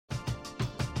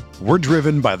We're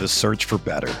driven by the search for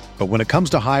better. But when it comes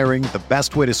to hiring, the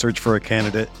best way to search for a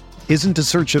candidate isn't to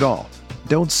search at all.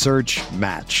 Don't search,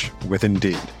 match with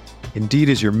Indeed. Indeed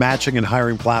is your matching and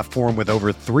hiring platform with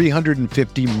over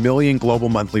 350 million global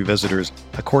monthly visitors,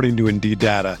 according to Indeed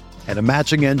data, and a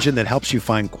matching engine that helps you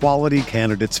find quality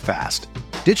candidates fast.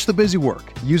 Ditch the busy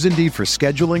work. Use Indeed for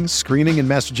scheduling, screening, and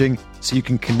messaging so you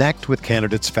can connect with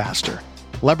candidates faster.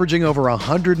 Leveraging over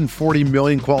 140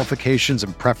 million qualifications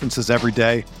and preferences every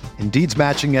day, Indeed's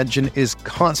matching engine is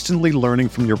constantly learning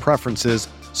from your preferences,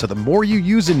 so the more you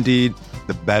use Indeed,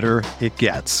 the better it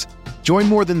gets. Join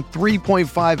more than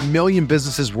 3.5 million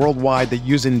businesses worldwide that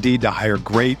use Indeed to hire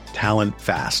great talent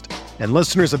fast. And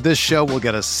listeners of this show will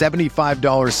get a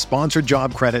 $75 sponsored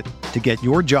job credit to get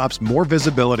your jobs more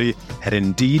visibility at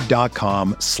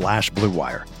Indeed.com/Blue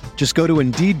Wire. Just go to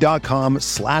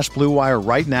Indeed.com/Blue Wire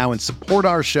right now and support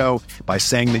our show by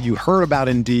saying that you heard about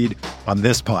Indeed on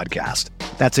this podcast.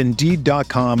 That's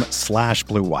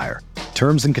Indeed.com/Blue Wire.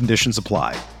 Terms and conditions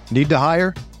apply. Need to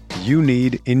hire? You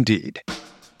need Indeed.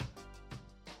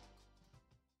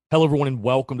 Hello, everyone, and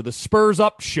welcome to the Spurs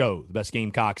Up Show, the best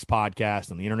Gamecocks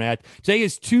podcast on the internet. Today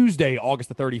is Tuesday, August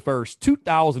the 31st,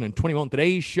 2021.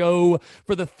 Today's show,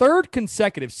 for the third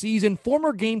consecutive season,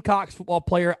 former Gamecocks football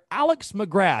player Alex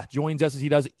McGrath joins us as he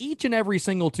does each and every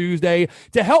single Tuesday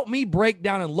to help me break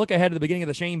down and look ahead to the beginning of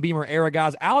the Shane Beamer era,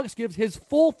 guys. Alex gives his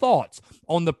full thoughts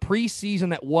on the preseason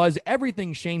that was,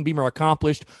 everything Shane Beamer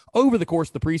accomplished over the course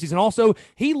of the preseason. Also,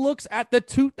 he looks at the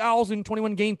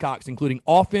 2021 Gamecocks, including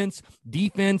offense,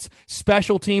 defense,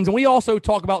 special teams, and we also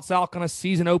talk about South Carolina's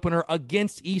season opener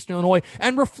against Eastern Illinois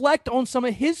and reflect on some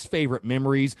of his favorite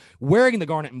memories wearing the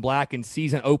garnet and black in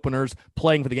season openers,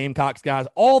 playing for the Gamecocks, guys.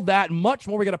 All that and much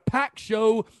more. We got a packed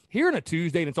show here on a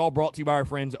Tuesday, and it's all brought to you by our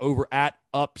friends over at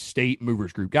Upstate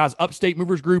Movers Group. Guys, Upstate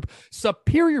Movers Group,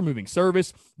 superior moving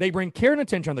service. They bring care and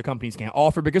attention other companies can't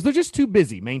offer because they're just too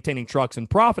busy maintaining trucks and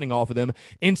profiting off of them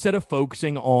instead of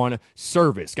focusing on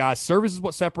service. Guys, service is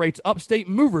what separates Upstate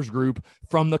Movers Group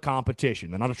from the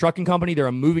competition. They're not a trucking company. They're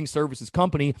a moving services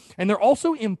company, and they're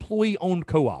also employee-owned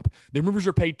co-op. Their movers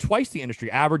are paid twice the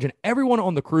industry average, and everyone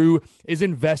on the crew is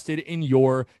invested in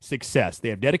your success. They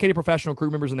have dedicated professional crew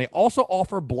members, and they also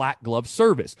offer black glove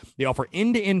service. They offer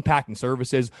end-to-end packing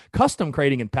services, custom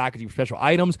crating and packaging for special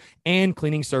items, and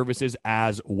cleaning services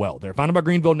as well. They're founded by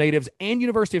Greenville natives and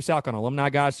University of South Carolina alumni,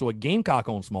 guys, so a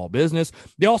Gamecock-owned small business.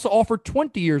 They also offer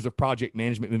 20 years of project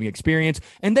management moving experience,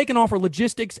 and they can offer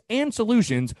logistics and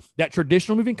solutions that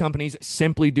traditional moving companies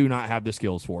simply do not have the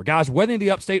skills for. Guys, whether in the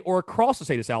upstate or across the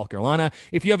state of South Carolina,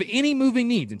 if you have any moving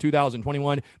needs in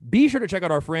 2021, be sure to check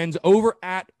out our friends over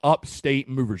at Upstate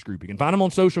Movers Group. You can find them on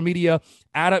social media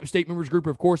at Upstate Movers Group.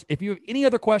 Of course, if you have any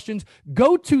other questions,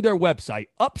 go to their website,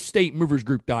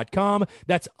 upstatemoversgroup.com.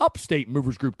 That's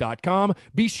upstatemoversgroup.com.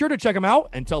 Be sure to check them out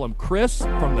and tell them Chris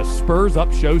from the Spurs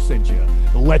Up Show sent you.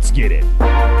 Let's get it.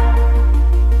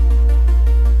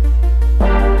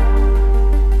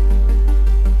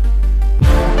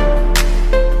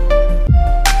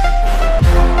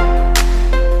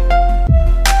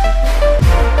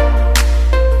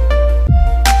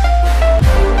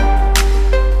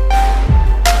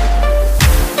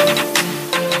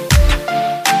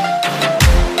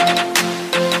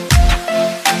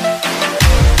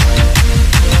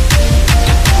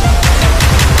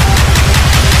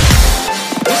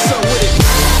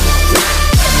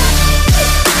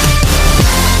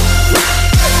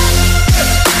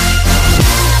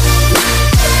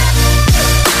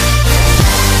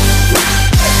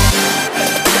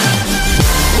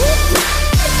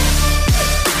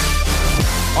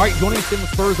 All right, joining us in the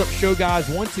Spurs Up Show, guys,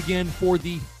 once again for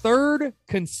the third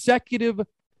consecutive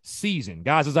season.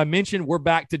 Guys, as I mentioned, we're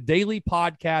back to daily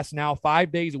podcasts now,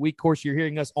 5 days a week. Of course, you're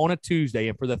hearing us on a Tuesday.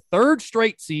 And for the third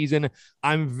straight season,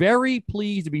 I'm very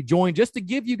pleased to be joined. Just to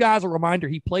give you guys a reminder,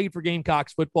 he played for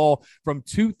Gamecocks football from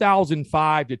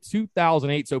 2005 to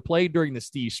 2008, so played during the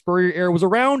Steve Spurrier era. Was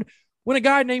around when a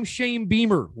guy named Shane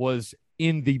Beamer was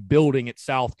in the building at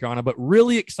South Carolina, but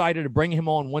really excited to bring him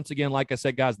on once again. Like I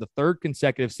said, guys, the third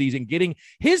consecutive season, getting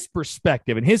his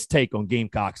perspective and his take on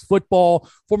Gamecocks football.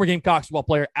 Former Gamecocks football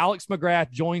player Alex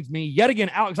McGrath joins me yet again.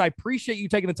 Alex, I appreciate you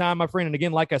taking the time, my friend. And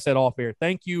again, like I said off air,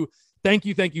 thank you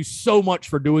so much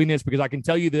for doing this, because I can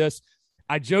tell you this.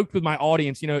 I joked with my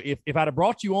audience, if I'd have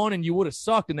brought you on and you would have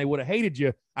sucked and they would have hated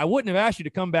you, I wouldn't have asked you to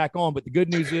come back on. But the good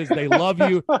news is they love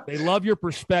you. They love your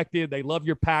perspective. They love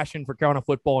your passion for Carolina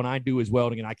football, and I do as well.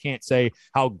 And again, I can't say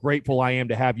how grateful I am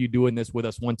to have you doing this with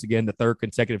us once again, the third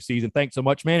consecutive season. Thanks so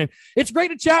much, man. And it's great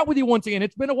to chat with you once again.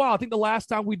 It's been a while. I think the last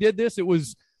time we did this, it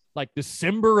was like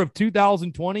December of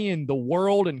 2020, and the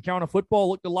world and Carolina football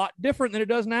looked a lot different than it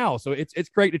does now. So it's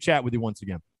great to chat with you once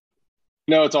again.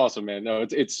 No, it's awesome, man. No,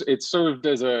 it's served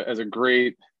as a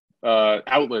great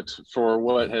outlet for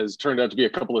what has turned out to be a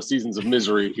couple of seasons of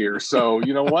misery here. So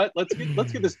you know what? Let's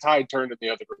get this tide turned in the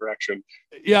other direction.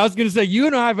 Yeah, I was going to say, you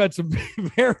and I have had some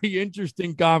very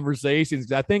interesting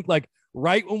conversations. I think like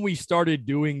right when we started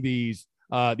doing these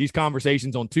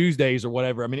conversations on Tuesdays or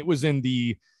whatever, I mean, it was in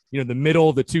the middle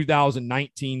of the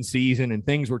 2019 season, and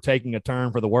things were taking a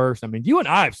turn for the worse. I mean, you and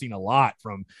I have seen a lot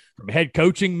from head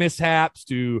coaching mishaps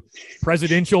to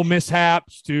presidential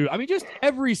mishaps to, I mean, just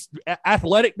every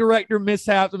athletic director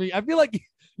mishaps. I mean, I feel like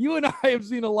you and I have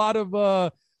seen a lot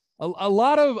of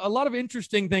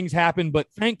interesting things happen, but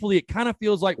thankfully it kind of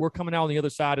feels like we're coming out on the other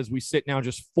side as we sit now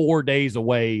just 4 days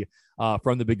away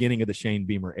from the beginning of the Shane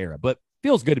Beamer era. But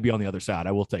feels good to be on the other side.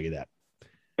 I will tell you that.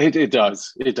 It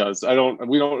does. We don't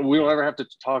ever have to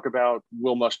talk about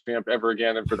Will Muschamp ever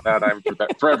again. And for that, I'm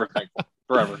forever thankful.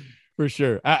 Forever. For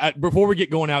sure. Before we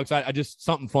get going out, because I just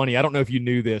something funny. I don't know if you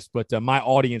knew this, but my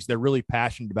audience, they're really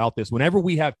passionate about this. Whenever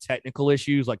we have technical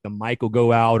issues, like the mic will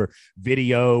go out or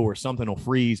video or something will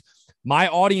freeze, my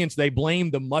audience, they blame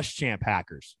the Muschamp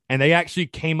hackers, and they actually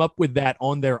came up with that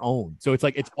on their own. So it's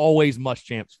like it's always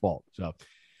Muschamp's fault. So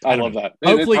I love that.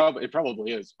 Hopefully, it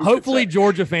probably is. Hopefully,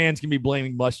 Georgia fans can be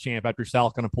blaming Muschamp after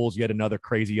South Carolina pulls yet another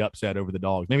crazy upset over the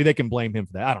Dogs. Maybe they can blame him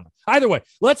for that. I don't know. Either way,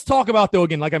 let's talk about, though,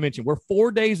 again, like I mentioned, we're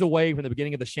 4 days away from the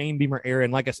beginning of the Shane Beamer era.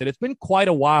 And like I said, it's been quite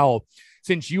a while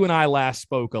since you and I last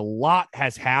spoke. A lot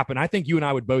has happened. I think you and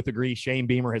I would both agree Shane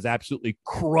Beamer has absolutely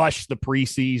crushed the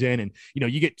preseason. And,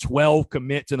 you get 12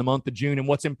 commits in the month of June. And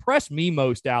what's impressed me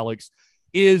most, Alex,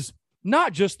 is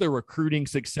not just the recruiting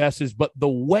successes, but the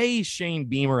way Shane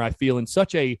Beamer, I feel, in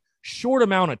such a short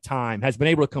amount of time has been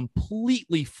able to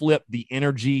completely flip the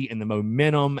energy and the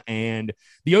momentum and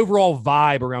the overall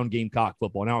vibe around Gamecock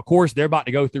football. Now, of course, they're about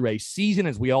to go through a season.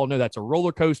 As we all know, that's a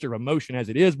roller coaster of emotion as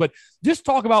it is. But just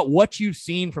talk about what you've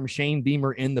seen from Shane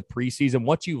Beamer in the preseason,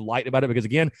 what you liked about it. Because,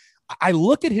 again, I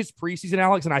look at his preseason,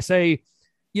 Alex, and I say,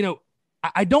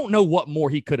 I don't know what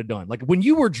more he could have done. Like when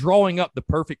you were drawing up the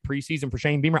perfect preseason for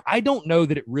Shane Beamer, I don't know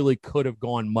that it really could have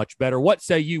gone much better. What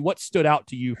say you? What stood out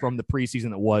to you from the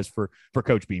preseason that was for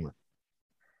Coach Beamer?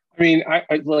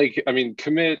 I mean,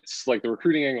 commits, like the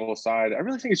recruiting angle aside, I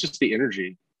really think it's just the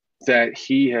energy that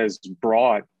he has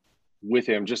brought with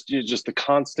him. Just the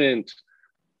constant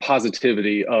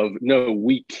positivity of, no,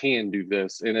 we can do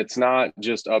this. And it's not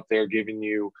just up there giving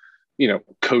you,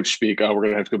 coach speak, oh, we're going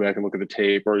to have to go back and look at the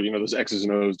tape, or, those X's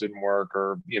and O's didn't work,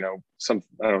 or, I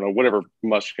don't know, whatever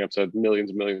Muschamp said millions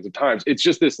and millions of times. It's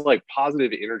just this like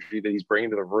positive energy that he's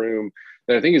bringing to the room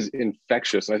that I think is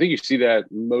infectious. And I think you see that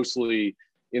mostly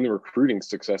in the recruiting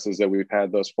successes that we've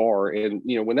had thus far. And,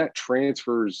 when that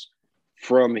transfers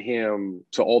from him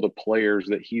to all the players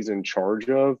that he's in charge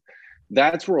of,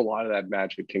 that's where a lot of that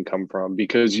magic can come from,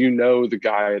 because the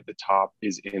guy at the top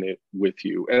is in it with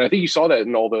you. And I think you saw that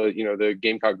in all the, the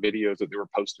Gamecock videos that they were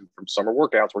posting from summer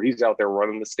workouts, where he's out there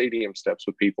running the stadium steps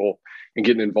with people and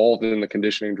getting involved in the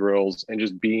conditioning drills and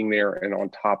just being there and on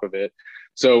top of it.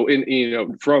 So,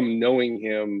 from knowing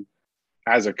him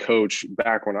as a coach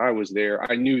back when I was there,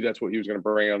 I knew that's what he was going to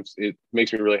bring. It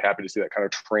makes me really happy to see that kind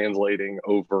of translating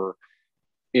over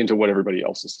into what everybody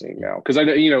else is seeing now. Because I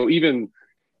know,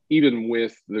 even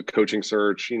with the coaching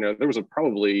search, there was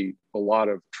probably a lot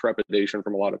of trepidation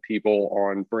from a lot of people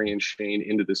on bringing Shane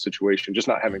into this situation, just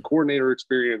not having coordinator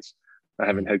experience, not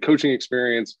having head coaching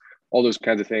experience, all those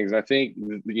kinds of things. And I think,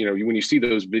 when you see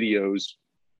those videos,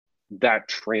 that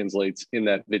translates in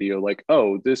that video, like,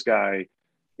 oh, this guy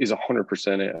is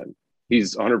 100% in.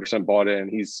 He's 100% bought in.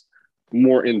 He's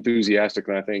more enthusiastic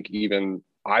than I think even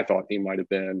I thought he might have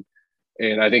been.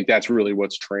 And I think that's really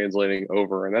what's translating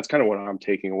over. And that's kind of what I'm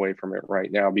taking away from it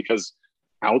right now, because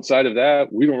outside of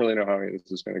that, we don't really know how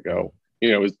this is going to go.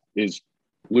 Is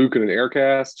Luke in an air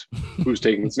cast? Who's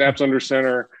taking snaps under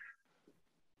center?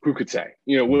 Who could say?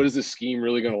 What is this scheme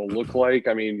really going to look like?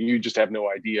 I mean, you just have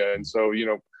no idea. And so,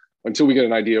 until we get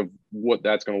an idea of what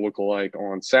that's going to look like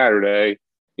on Saturday,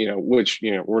 which,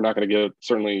 we're not going to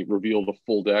certainly reveal the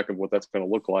full deck of what that's going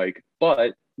to look like.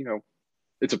 But,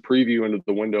 it's a preview into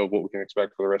the window of what we can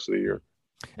expect for the rest of the year.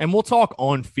 And we'll talk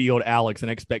on field, Alex, and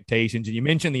expectations. And you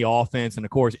mentioned the offense. And of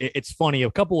course, it's funny.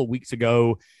 A couple of weeks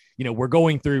ago, we're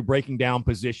going through breaking down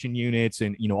position units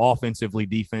and, offensively,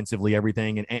 defensively,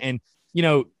 everything. And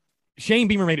Shane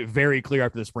Beamer made it very clear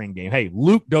after the spring game. Hey,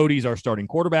 Luke Doty's our starting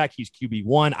quarterback. He's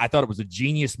QB1. I thought it was a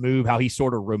genius move how he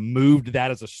sort of removed that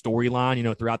as a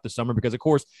storyline, throughout the summer, because, of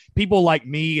course, people like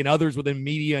me and others within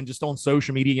media and just on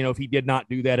social media, if he did not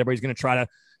do that, everybody's going to try to,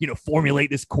 formulate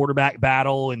this quarterback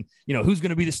battle and, who's going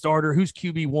to be the starter, who's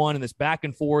QB1, and this back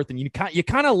and forth. And you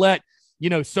kind of let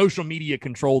social media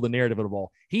control the narrative of the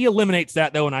ball. He eliminates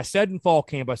that, though. And I said in fall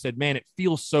camp, I said, man, it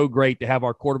feels so great to have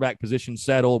our quarterback position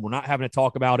settled. We're not having to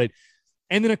talk about it.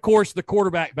 And then, of course, the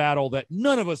quarterback battle that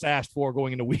none of us asked for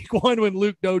going into week one when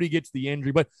Luke Doty gets the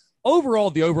injury. But overall,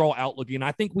 the overall outlook, and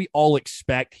I think we all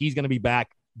expect he's going to be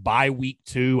back by week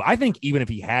 2. I think even if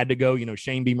he had to go,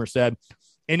 Shane Beamer said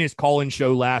in his call-in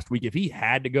show last week, if he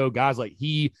had to go, guys like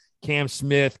he, Cam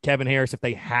Smith, Kevin Harris, if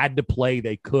they had to play,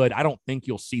 they could. I don't think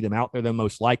you'll see them out there, though,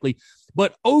 most likely.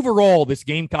 But overall, this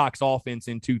Gamecocks offense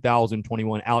in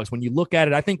 2021, Alex, when you look at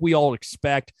it, I think we all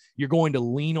expect you're going to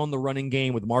lean on the running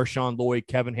game with Marshawn Lloyd,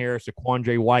 Kevin Harris,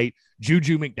 Quandre White,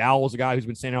 Juju McDowell is a guy who's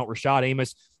been sending out, Rashad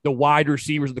Amos, the wide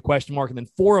receivers are the question mark, and then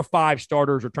 4 or 5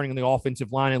 starters returning on the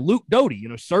offensive line. And Luke Doty,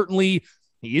 certainly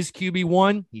he is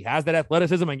QB1. He has that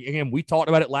athleticism. And again, we talked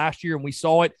about it last year and we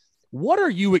saw it. What are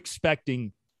you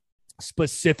expecting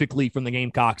specifically from the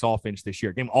Gamecocks offense this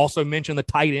year? Game also mentioned the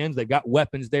tight ends. They've got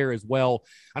weapons there as well.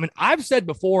 I mean, I've said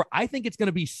before, I think it's going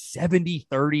to be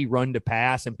 70-30 run to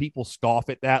pass, and people scoff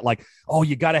at that. Like, oh,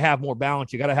 you got to have more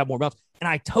balance. You got to have more balance. And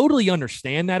I totally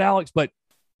understand that, Alex, but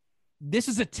this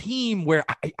is a team where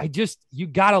you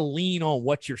got to lean on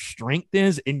what your strength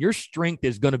is, and your strength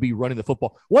is going to be running the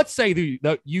football. What say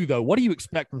you, though? What do you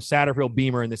expect from Satterfield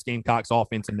Beamer and this Gamecocks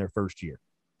offense in their first year?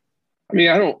 I mean,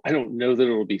 I don't know that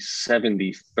it'll be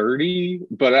 70-30,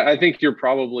 but I think you're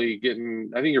probably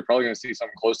going to see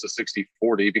something close to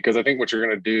 60-40, because I think what you're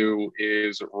going to do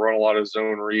is run a lot of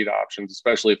zone read options,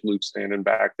 especially if Luke's standing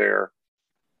back there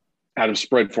out of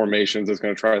spread formations. Is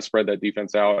going to try to spread that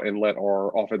defense out and let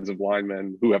our offensive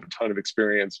linemen, who have a ton of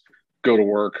experience, go to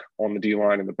work on the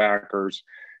D-line and the backers,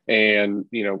 and,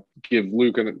 give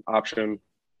Luke an option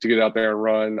to get out there and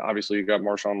run. Obviously, you got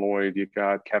Marshawn Lloyd, you've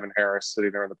got Kevin Harris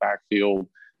sitting there in the backfield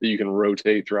that you can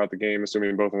rotate throughout the game,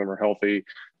 assuming both of them are healthy.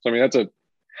 So, I mean, that's a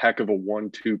heck of a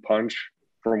 1-2 punch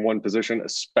from one position,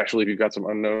 especially if you've got some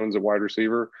unknowns at wide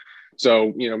receiver.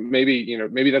 So,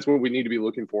 maybe that's what we need to be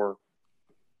looking for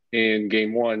in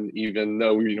game one, even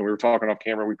though, we were talking off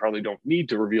camera, we probably don't need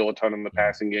to reveal a ton in the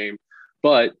passing game.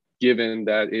 But given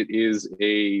that it is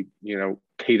a,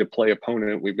 pay-to-play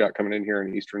opponent we've got coming in here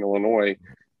in Eastern Illinois,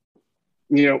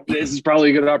 this is probably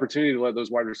a good opportunity to let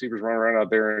those wide receivers run around out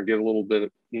there and get a little bit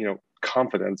of,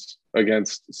 confidence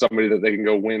against somebody that they can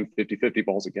go win 50-50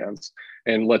 balls against,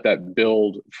 and let that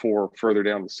build for further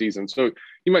down the season. So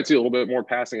you might see a little bit more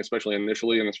passing, especially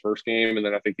initially in this first game. And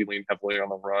then I think he leaned heavily on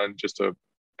the run just to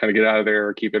kind of get out of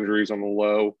there, keep injuries on the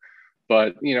low.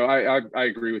 But, I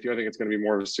agree with you. I think it's going to be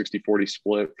more of a 60-40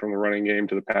 split from the running game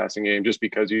to the passing game, just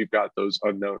because you've got those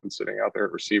unknowns sitting out there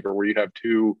at receiver, where you have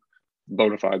 2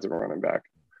 bona fides at running back.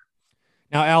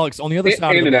 Now, Alex, on the other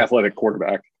side and of an athletic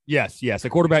quarterback. Yes, a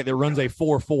quarterback that runs a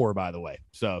 4.4, by the way.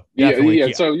 So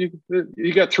yeah. So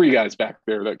you got 3 guys back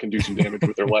there that can do some damage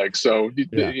with their legs. So and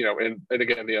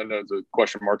again, the unknowns, the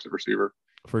question marks at receiver.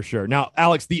 For sure. Now,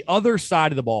 Alex, the other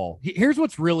side of the ball. Here's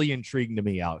what's really intriguing to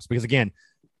me, Alex, because again,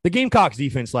 the Gamecocks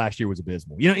defense last year was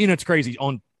abysmal. It's crazy.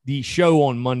 On the show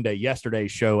on Monday,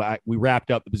 yesterday's show, we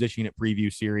wrapped up the position unit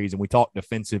preview series, and we talked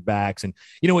defensive backs. And,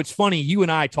 it's funny, you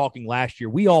and I talking last year,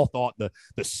 we all thought the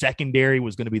secondary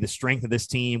was going to be the strength of this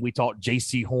team. We talked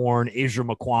J.C. Horn, Israel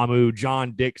McQuamu,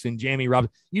 John Dixon, Jamie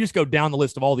Robinson. You just go down the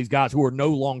list of all these guys who are no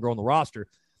longer on the roster.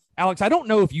 Alex, I don't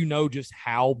know if you know just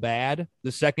how bad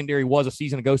the secondary was a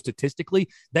season ago statistically.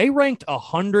 They ranked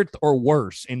 100th or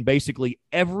worse in basically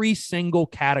every single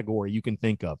category you can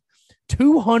think of.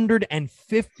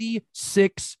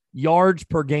 256 yards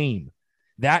per game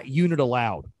that unit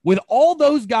allowed. With all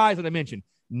those guys that I mentioned,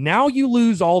 now you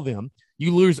lose all of them.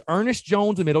 You lose Ernest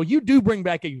Jones in the middle. You do bring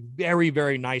back a very,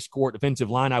 very nice core at defensive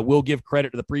line. I will give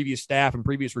credit to the previous staff and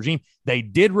previous regime. They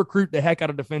did recruit the heck out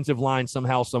of defensive line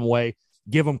somehow, some way.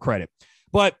 Give them credit.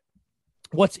 But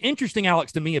what's interesting,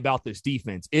 Alex, to me about this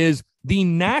defense is the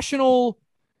national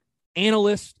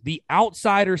analyst, the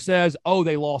outsider says, oh,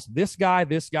 they lost this guy,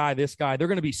 this guy, this guy. They're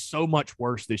going to be so much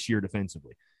worse this year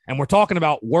defensively. And we're talking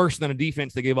about worse than a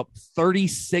defense that gave up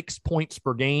 36 points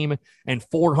per game and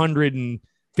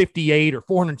 458 or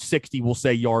 460, we'll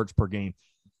say, yards per game.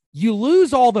 You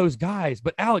lose all those guys.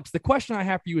 But, Alex, the question I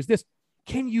have for you is this.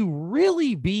 can you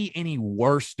really be any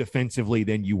worse defensively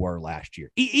than you were last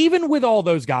year? Even with all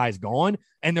those guys gone,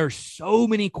 and there's so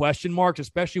many question marks,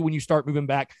 especially when you start moving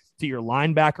back to your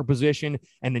linebacker position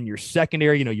and then your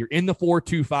secondary, you're in the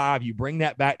 4-2-5, you bring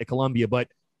that back to Columbia, but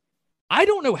I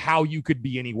don't know how you could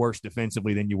be any worse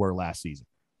defensively than you were last season.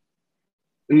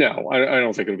 No, I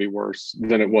don't think it'll be worse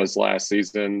than it was last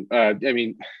season. I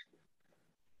mean,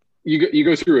 you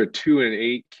go through a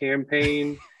 2-8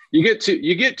 campaign, you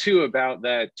get to about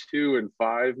that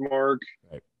 2-5 mark.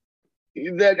 Right.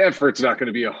 That effort's not going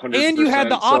to be 100%. And you had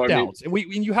the opt-outs,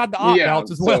 and you had the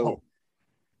opt-outs as well.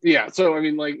 Yeah, so I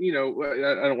mean, I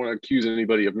don't want to accuse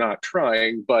anybody of not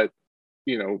trying, but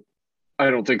I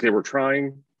don't think they were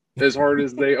trying as hard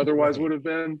as they otherwise would have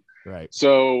been. Right.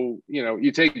 So,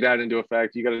 you take that into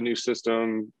effect. You got a new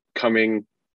system coming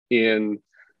in,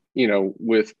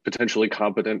 with potentially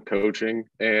competent coaching.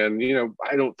 And,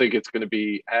 I don't think it's going to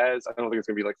be I don't think it's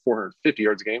going to be like 450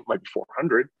 yards a game. It might be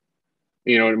 400.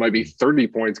 It might be 30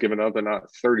 points given up and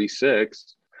not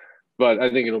 36. But I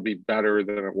think it'll be better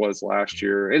than it was last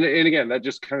year. And again, that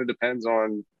just kind of depends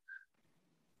on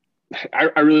 –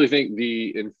 I really think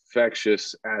the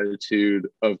infectious attitude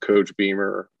of Coach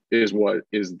Beamer is what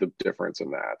is the difference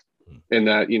in that. And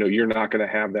that, you're not going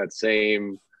to have that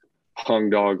same hung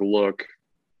dog look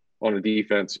on a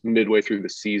defense midway through the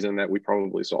season that we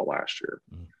probably saw last year.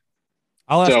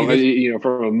 I'll ask you this.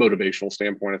 From a motivational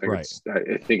standpoint,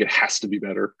 I think it has to be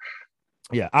better.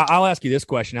 Yeah, I'll ask you this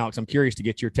question, Alex. I'm curious to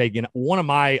get your take. And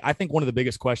I think one of the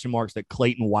biggest question marks that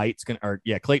Clayton White's going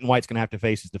to have to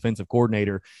face as defensive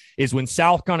coordinator is when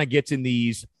South kind of gets in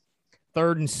these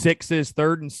 3rd and 6s,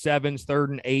 3rd and 7s,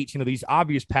 3rd and 8s, these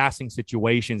obvious passing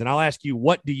situations. And I'll ask you,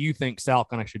 what do you think South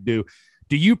kind of should do?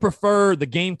 Do you prefer the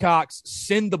Gamecocks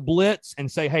send the blitz and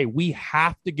say, hey, we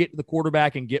have to get to the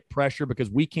quarterback and get pressure because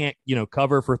we can't,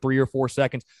 cover for 3 or 4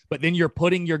 seconds, but then you're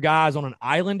putting your guys on an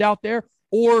island out there?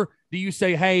 Or do you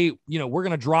say, hey, we're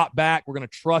going to drop back. We're going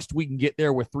to trust we can get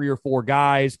there with 3 or 4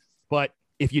 guys. But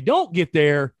if you don't get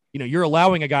there, you're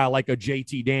allowing a guy like a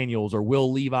JT Daniels or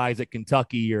Will Levi's at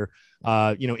Kentucky or,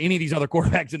 any of these other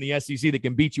quarterbacks in the SEC that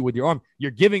can beat you with your arm.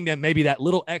 You're giving them maybe that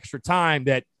little extra time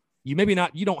that you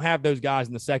don't have those guys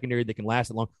in the secondary that can last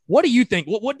that long. What do you think?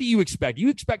 What do you expect? Do you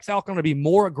expect South Carolina to be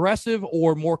more aggressive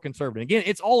or more conservative? Again,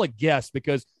 it's all a guess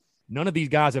because none of these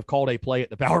guys have called a play at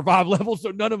the Power 5 level, so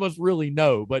none of us really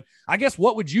know. But I guess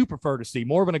what would you prefer to see?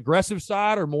 More of an aggressive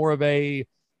side or more of a,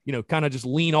 kind of just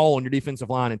lean all on your defensive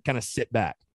line and kind of sit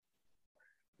back?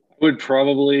 Would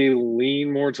probably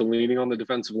lean more to leaning on the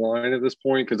defensive line at this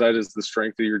point because that is the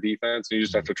strength of your defense. And you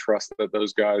just have to trust that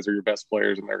those guys are your best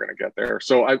players and they're going to get there.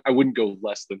 So I wouldn't go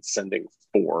less than sending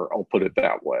 4. I'll put it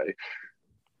that way.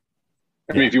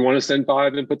 I mean, if you want to send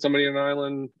 5 and put somebody on an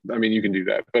island, I mean, you can do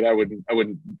that. But I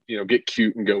wouldn't get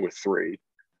cute and go with 3.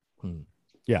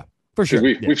 Yeah, for sure.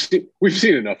 We've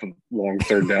seen enough of long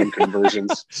 3rd down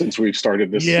conversions since we've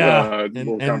started this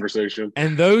little conversation.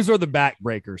 And those are the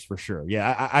backbreakers for sure.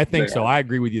 Yeah, I think so. I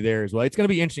agree with you there as well. It's going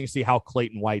to be interesting to see how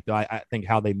Clayton White, though, I think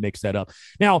how they mix that up.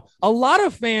 Now, a lot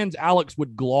of fans, Alex,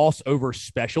 would gloss over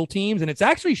special teams, and it's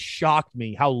actually shocked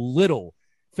me how little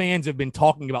fans have been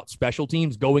talking about special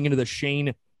teams going into the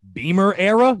Shane Beamer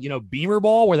era, Beamer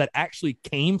ball, where that actually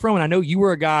came from. And I know you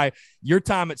were a guy, your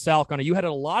time at South Carolina, you had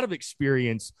a lot of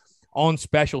experience on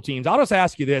special teams. I'll just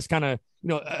ask you this kind of,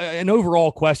 an overall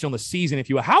question on the season, if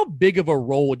you will. How big of a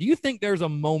role do you think there's a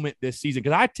moment this season?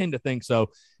 Because I tend to think so.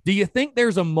 Do you think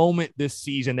there's a moment this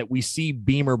season that we see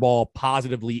Beamer ball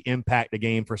positively impact the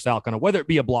game for South Carolina, whether it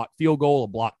be a blocked field goal, a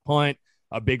blocked punt,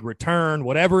 a big return,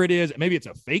 whatever it is? Maybe it's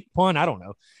a fake punt. I don't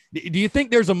know. Do you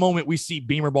think there's a moment we see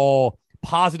Beamer ball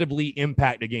positively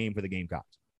impact the game for the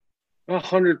Gamecocks?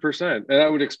 100%. And I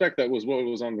would expect that was what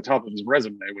was on the top of his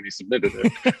resume when he submitted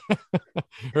it.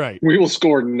 Right. We will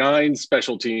score 9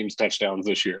 special teams touchdowns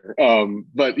this year.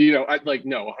 But no,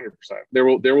 100%. There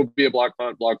will be a block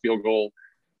punt, block field goal,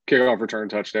 kickoff return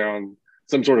touchdown,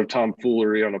 some sort of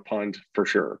tomfoolery on a punt for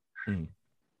sure.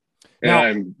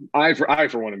 And I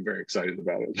for one, am very excited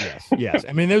about it. Yes.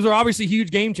 I mean, those are obviously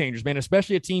huge game changers, man,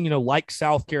 especially a team, like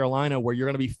South Carolina, where you're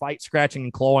going to be fight scratching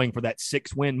and clawing for that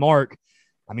 6-win mark.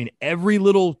 I mean, every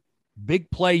little big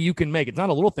play you can make, it's not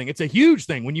a little thing. It's a huge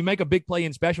thing. When you make a big play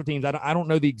in special teams, I don't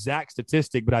know the exact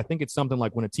statistic, but I think it's something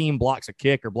like when a team blocks a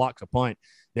kick or blocks a punt,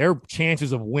 their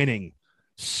chances of winning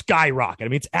skyrocket. I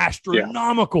mean, it's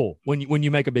astronomical when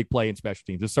you make a big play in special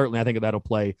teams. It's certainly, I think that'll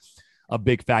play a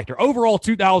big factor. Overall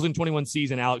 2021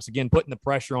 season, Alex, again, putting the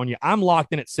pressure on you. I'm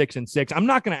locked in at 6-6. I'm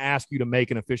not going to ask you to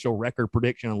make an official record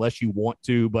prediction unless you want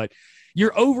to, but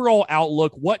your overall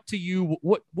outlook, what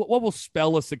will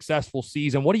spell a successful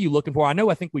season? What are you looking for?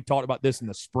 I think we talked about this in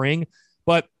the spring,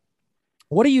 But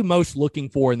what are you most looking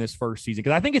for in this first season?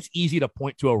 Because I think it's easy to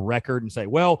point to a record and say,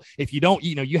 well, if you don't,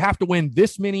 you have to win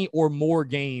this many or more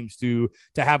games to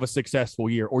have a successful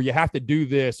year, or you have to do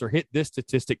this or hit this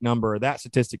statistic number or that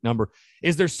statistic number.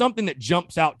 Is there something that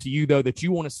jumps out to you, though, that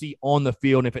you want to see on the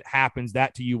field? And if it happens,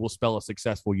 that to you will spell a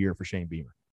successful year for Shane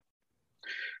Beamer?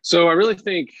 So I really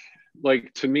think,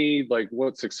 to me,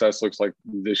 what success looks like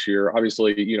this year,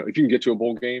 obviously, if you can get to a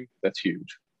bowl game, that's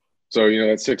huge. So,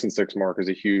 that 6-6 mark is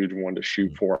a huge one to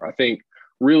shoot for. I think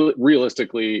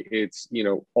realistically, it's,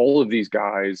 all of these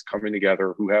guys coming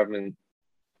together who haven't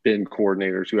been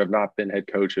coordinators, who have not been head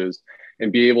coaches,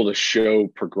 and be able to show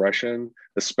progression,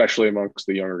 especially amongst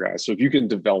the younger guys. So if you can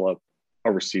develop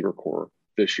a receiver core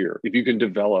this year, if you can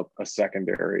develop a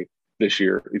secondary this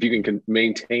year, if you can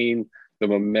maintain the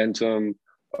momentum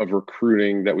of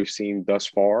recruiting that we've seen thus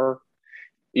far,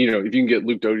 if you can get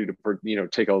Luke Doty to,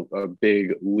 take a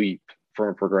big leap from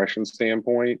a progression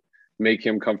standpoint, make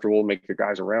him comfortable, make the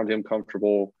guys around him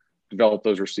comfortable, develop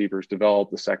those receivers, develop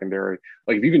the secondary.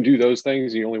 If you can do those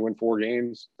things and you only win 4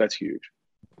 games, that's huge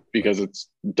because it's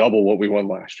double what we won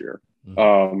last year.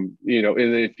 And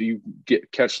if you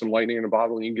catch some lightning in a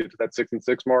bottle and you can get to that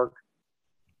 6-6 mark,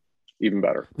 even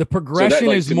better. The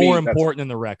progression is more important than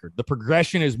the record. The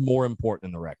progression is more important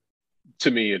than the record.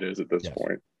 To me, it is at this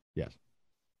point. Yes.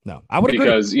 No, I would agree.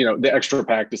 Because, the extra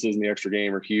practices and the extra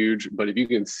game are huge. But if you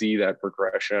can see that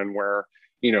progression where,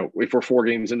 if we're 4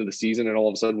 games into the season and all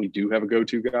of a sudden we do have a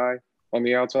go-to guy on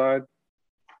the outside,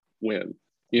 win.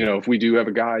 If we do have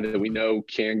a guy that we know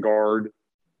can guard,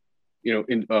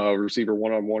 in receiver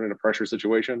one-on-one in a pressure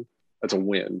situation, that's a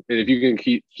win. And if you can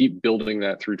keep building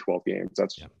that through 12 games,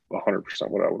 that's 100%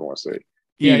 what I would want to see,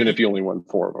 even if you only won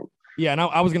 4 of them. Yeah, and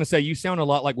I was going to say, you sound a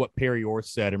lot like what Perry Orth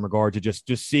said in regard to just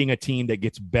seeing a team that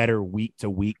gets better week to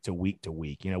week to week to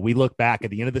week. We look back at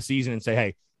the end of the season and say,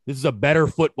 hey, this is a better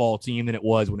football team than it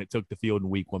was when it took the field in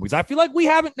week 1. Because I feel like we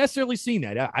haven't necessarily seen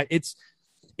that.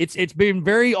 It's been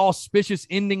very auspicious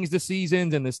endings to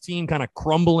seasons and this team kind of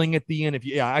crumbling at the end.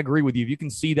 I agree with you. If you can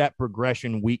see that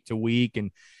progression week to week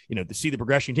and, to see the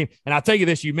progression team. And I'll tell you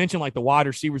this, you mentioned the wide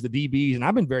receivers, the DBs, and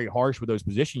I've been very harsh with those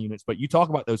position units, but you talk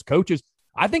about those coaches.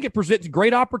 I think it presents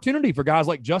great opportunity for guys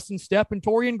like Justin Stepp and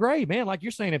Torian Gray, man. Like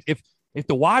you're saying, if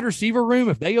the wide receiver room,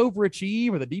 if they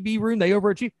overachieve, or the DB room, they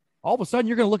overachieve, all of a sudden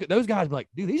you're going to look at those guys and be like,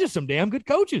 dude, these are some damn good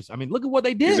coaches. I mean, look at what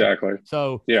they did. Exactly.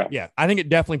 So yeah, I think it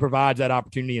definitely provides that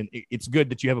opportunity. And it's good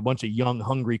that you have a bunch of young,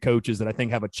 hungry coaches that I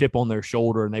think have a chip on their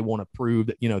shoulder and they want to prove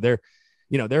that,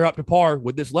 they're up to par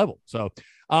with this level. So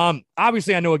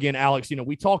obviously I know, again, Alex,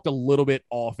 we talked a little bit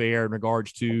off air in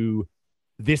regards to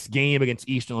this game against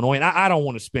Eastern Illinois. And I don't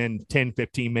want to spend 10,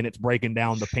 15 minutes breaking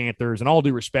down the Panthers, and all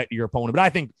due respect to your opponent, but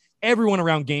I think everyone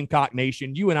around Gamecock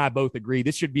Nation, you and I both agree,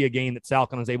 this should be a game that South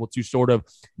Carolina is able to sort of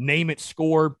name its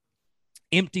score,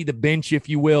 empty the bench, if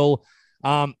you will.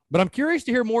 But I'm curious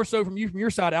to hear more so from your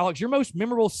side, Alex, your most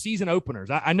memorable season openers.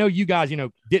 I know you guys,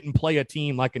 didn't play a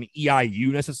team like an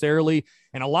EIU necessarily.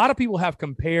 And a lot of people have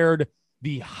compared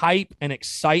the hype and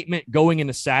excitement going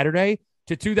into Saturday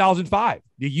to 2005,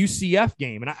 the UCF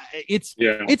game. And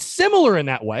it's similar in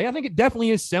that way. I think it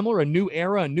definitely is similar, a new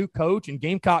era, a new coach, and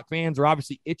Gamecock fans are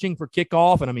obviously itching for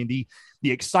kickoff. And I mean, the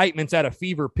excitement's at a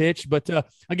fever pitch. But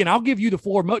again, I'll give you the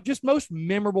floor. Just most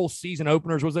memorable season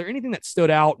openers. Was there anything that stood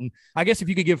out? And I guess if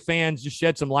you could give fans, just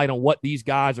shed some light on what these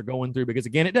guys are going through, because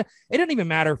again, it doesn't even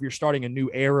matter if you're starting a new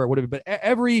era or whatever, but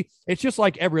it's just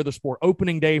like every other sport.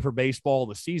 Opening day for baseball,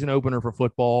 the season opener for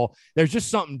football, there's just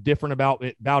something different about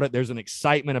it. There's an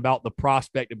excitement about the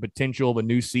prospect and potential of a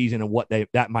new season and what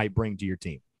that might bring to your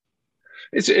team.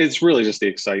 It's really just the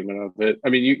excitement of it. I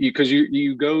mean, because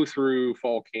you go through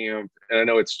fall camp, and I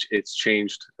know it's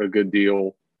changed a good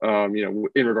deal, in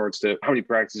regards to how many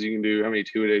practices you can do, how many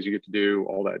two-a-days you get to do,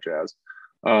 all that jazz.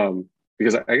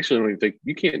 Because I actually don't even think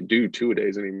you can't do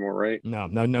two-a-days anymore, right?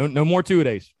 No more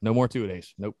two-a-days. No more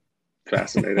two-a-days. Nope.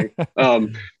 Fascinating.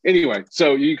 Anyway,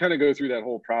 so you kind of go through that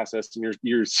whole process, and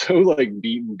you're so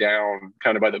beaten down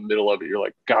kind of by the middle of it. You're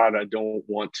like, God, I don't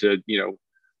want to,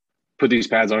 put these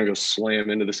pads on and go slam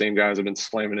into the same guys I've been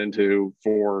slamming into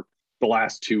for the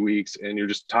last 2 weeks, and you're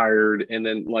just tired. And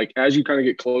then as you kind of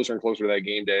get closer and closer to that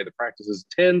game day, the practices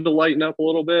tend to lighten up a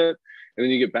little bit, and then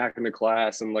you get back into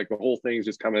class, and the whole thing's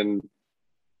just coming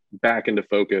back into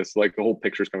focus. The whole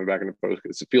picture's coming back into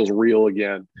focus. It feels real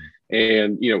again.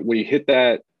 And when you hit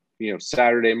that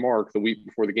Saturday mark, the week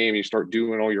before the game, and you start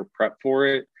doing all your prep for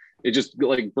it, it just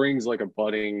brings a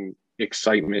budding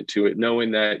excitement to it, knowing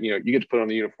that you get to put on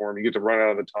the uniform, you get to run out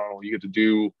of the tunnel, you get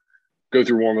to go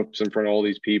through warm-ups in front of all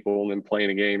these people and then playing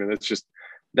a game. And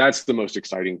that's the most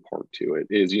exciting part to it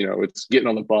is it's getting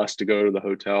on the bus to go to the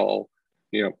hotel,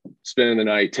 spending the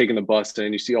night, taking the bus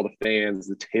in, you see all the fans,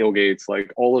 the tailgates,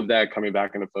 like all of that coming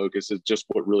back into focus is just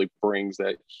what really brings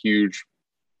that huge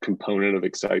component of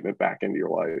excitement back into your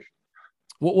life.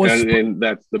 And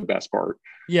that's the best part.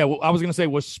 Yeah, well, I was going to say,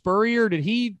 was Spurrier, did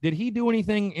he do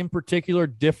anything in particular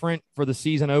different for the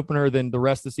season opener than the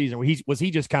rest of the season? Was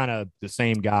he just kind of the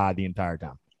same guy the entire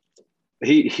time?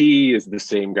 He is the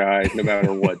same guy no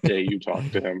matter what day you talk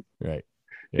to him. Right.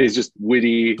 Yeah. He's just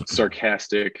witty,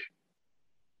 sarcastic.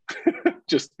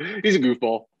 He's a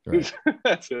goofball. Right.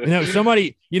 That's it.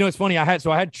 It's funny. I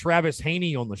had Travis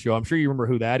Haney on the show. I'm sure you remember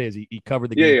who that is. He covered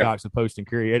the Gamecocks at Post and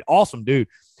Courier. Awesome dude.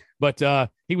 But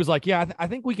he was like, yeah, I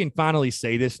think we can finally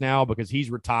say this now because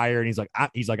he's retired. And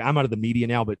he's like, I'm out of the media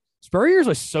now. But Spurrier's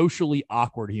a socially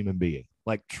awkward human being,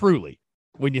 like truly,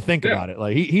 when you think about it.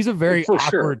 Like he's a very awkward.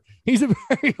 Sure. He's a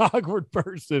very awkward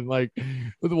person. Like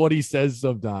with what he says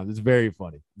sometimes, it's very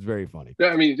funny. It's very funny. Yeah,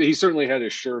 I mean, he certainly had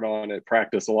his shirt on at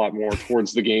practice a lot more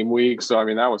towards the game week. So I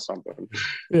mean, that was something.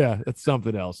 Yeah, that's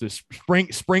something else. This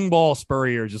spring ball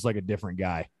Spurrier is just like a different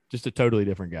guy, just a totally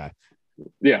different guy.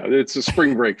 Yeah, it's a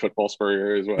spring break football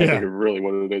Spurrier is what I think really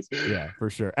what it is. Yeah, for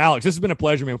sure. Alex, this has been a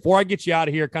pleasure, man. Before I get you out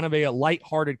of here, kind of a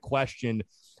lighthearted question.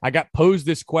 I got posed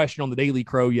this question on the Daily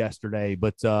Crow yesterday,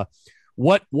 but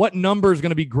what number is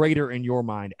going to be greater in your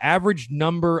mind? Average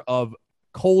number of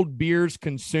cold beers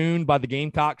consumed by the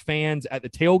Gamecock fans at the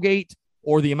tailgate,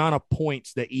 or the amount of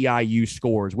points that EIU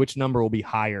scores? Which number will be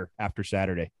higher after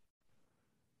Saturday?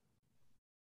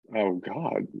 Oh,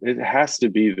 God. It has to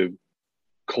be the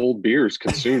cold beers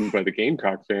consumed by the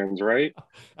Gamecock fans, right?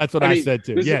 That's what I said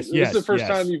too. This is the first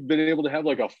time you've been able to have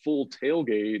like a full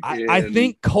tailgate. I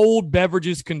think cold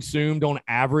beverages consumed on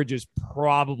average is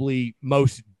probably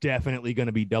most definitely going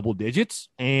to be double digits.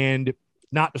 And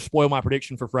not to spoil my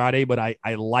prediction for Friday, but I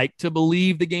like to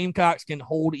believe the Gamecocks can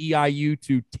hold EIU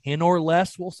to 10 or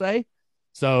less, we'll say.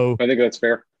 So I think that's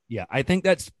fair. Yeah, I think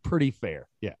that's pretty fair.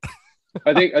 Yeah.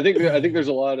 I think there's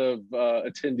a lot of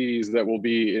attendees that will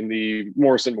be in the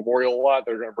Morrison Memorial lot.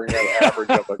 They're going to bring that average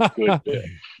up a good bit.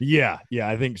 Yeah,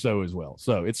 I think so as well.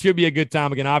 So it should be a good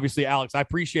time. Again, obviously, Alex, I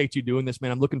appreciate you doing this, man.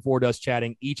 I'm looking forward to us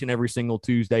chatting each and every single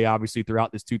Tuesday, obviously,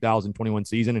 throughout this 2021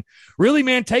 season. And really,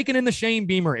 man, taking in the Shane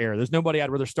Beamer era. There's nobody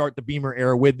I'd rather start the Beamer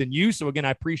era with than you. So, again, I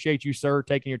appreciate you, sir,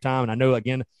 taking your time. And I know,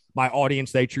 again, my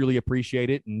audience, they truly appreciate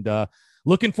it. And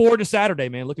looking forward to Saturday,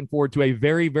 man. Looking forward to a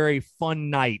very, very fun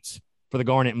night for the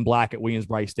Garnet and Black at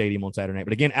Williams-Brice Stadium on Saturday night.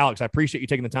 But again, Alex, I appreciate you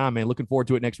taking the time, man. Looking forward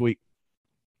to it next week.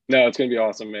 No, it's going to be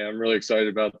awesome, man. I'm really excited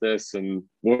about this, and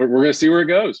we're going to see where it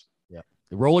goes. Yeah.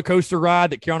 The roller coaster ride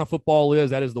that Carolina football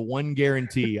is, that is the one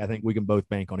guarantee I think we can both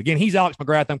bank on. Again, he's Alex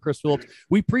McGrath. I'm Chris Phillips.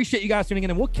 We appreciate you guys tuning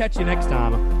in, and we'll catch you next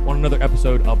time on another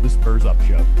episode of the Spurs Up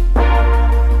Show.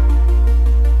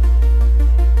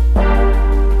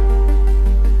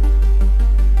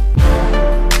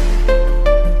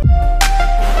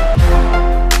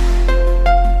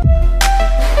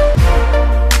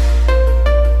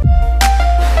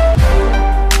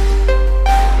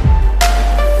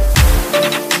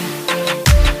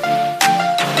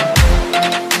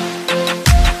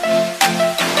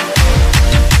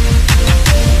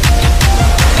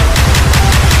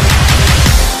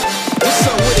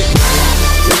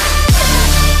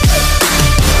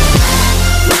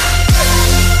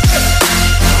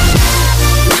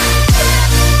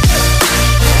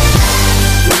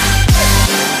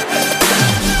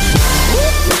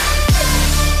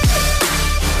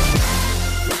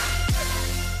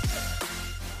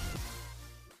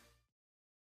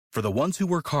 For the ones who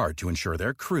work hard to ensure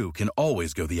their crew can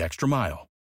always go the extra mile,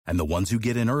 and the ones who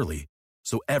get in early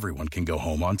so everyone can go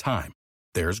home on time,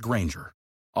 there's Grainger,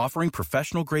 offering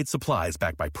professional-grade supplies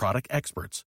backed by product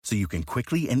experts so you can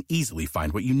quickly and easily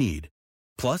find what you need.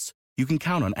 Plus, you can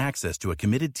count on access to a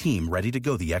committed team ready to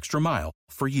go the extra mile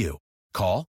for you.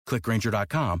 Call, click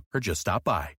Grainger.com, or just stop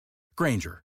by.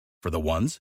 Grainger, for the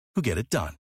ones who get it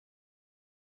done.